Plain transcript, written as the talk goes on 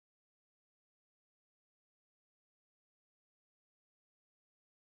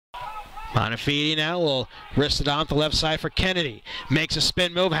Bonafide now will wrist it on the left side for Kennedy. Makes a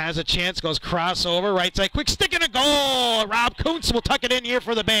spin move, has a chance, goes crossover, right side, quick stick and a goal! Rob Kuntz will tuck it in here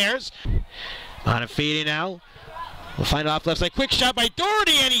for the Bears. Bonafide now will find it off left side, quick shot by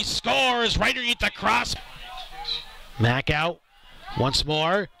Doherty, and he scores right underneath the cross. Mack out. Once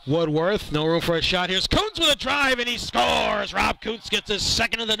more, Woodworth, no room for a shot. Here's Kuntz with a drive, and he scores! Rob Kuntz gets his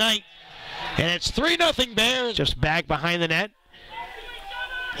second of the night. And it's 3-0 Bears. Just back behind the net.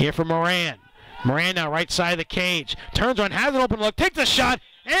 Here for Moran. Moran now right side of the cage. Turns around, has an open look, takes a shot,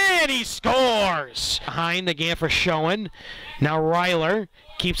 and he scores! Behind again for Schoen. Now Reiler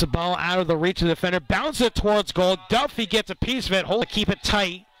keeps the ball out of the reach of the defender. Bounces it towards goal. Duffy gets a piece of it. Hold, keep it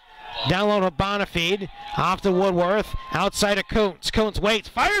tight. Down low to Bonafide. Off to Woodworth. Outside of Kuntz. Kuntz waits.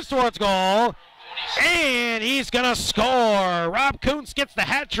 Fires towards goal. And he's going to score. Rob Kuntz gets the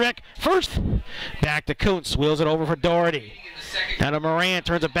hat trick. First, back to Kuntz. Wheels it over for Doherty. Now to Moran.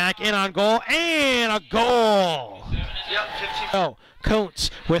 Turns it back in on goal. And a goal. Oh, Kuntz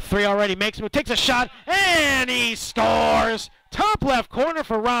with 3 already. Takes a shot. And he scores. Top left corner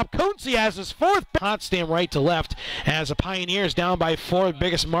for Rob Kuntz. He has his 4th. Potsdam right to left as the Pioneers down by 4.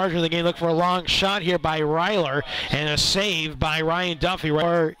 Biggest margin of the game. Look for a long shot here by Reiler and a save by Ryan Duffy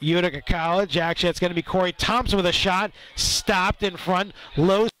for Utica College. Actually, it's going to be Corey Thompson with a shot. Stopped in front.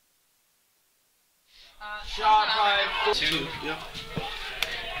 Low. Shot by 2.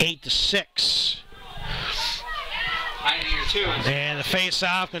 8-6. Pioneer 2. And the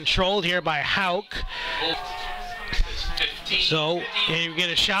face-off controlled here by Hauk. So, you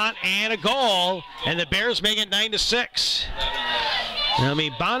get a shot and a goal, and the Bears make it 9-6. Now,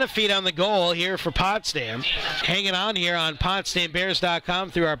 Bonafide on the goal here for Potsdam. Hanging on here on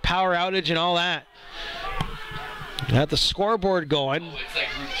PotsdamBears.com through our power outage and all that. Got the scoreboard going. It's like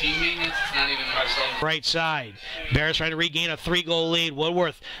routine maintenance. It's not even right side. Bears trying to regain a 3-goal lead.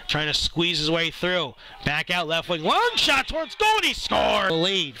 Woodworth trying to squeeze his way through. Back out left wing. Long shot towards goal, and he scores. The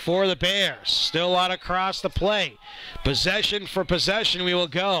lead for the Bears. Still a lot across the play. Possession for possession we will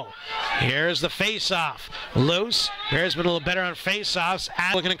go. Here's the face-off. Loose. Bears been a little better on face-offs.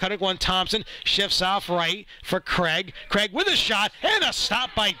 Looking to cut it one. Thompson shifts off right for Craig. Craig with a shot and a stop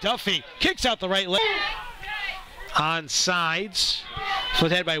by Duffy. Kicks out the right leg. On sides,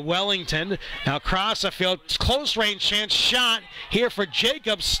 flipped head by Wellington. Now cross the field, close range chance shot here for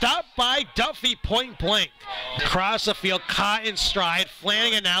Jacobs. Stopped by Duffy, point blank. Across the field, caught in stride.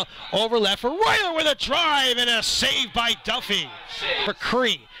 Flanagan now over left for Reiler with a drive and a save by Duffy. For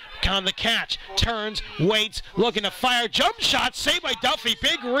Cree. On the catch, turns, waits, looking to fire, jump shot, saved by Duffy.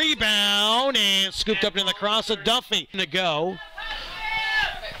 Big rebound and scooped up in the cross of Duffy. To go.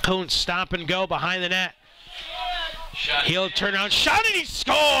 Kuntz stop and go behind the net. He'll turn around, shot, and he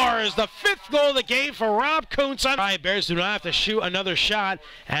scores! The 5th goal of the game for Rob Kuntz. Bears do not have to shoot another shot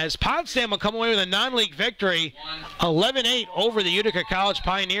as Potsdam will come away with a non-league victory. 11-8 over the Utica College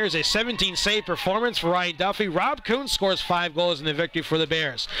Pioneers. A 17-save performance for Ryan Duffy. Rob Kuntz scores 5 goals in the victory for the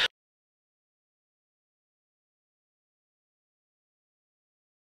Bears.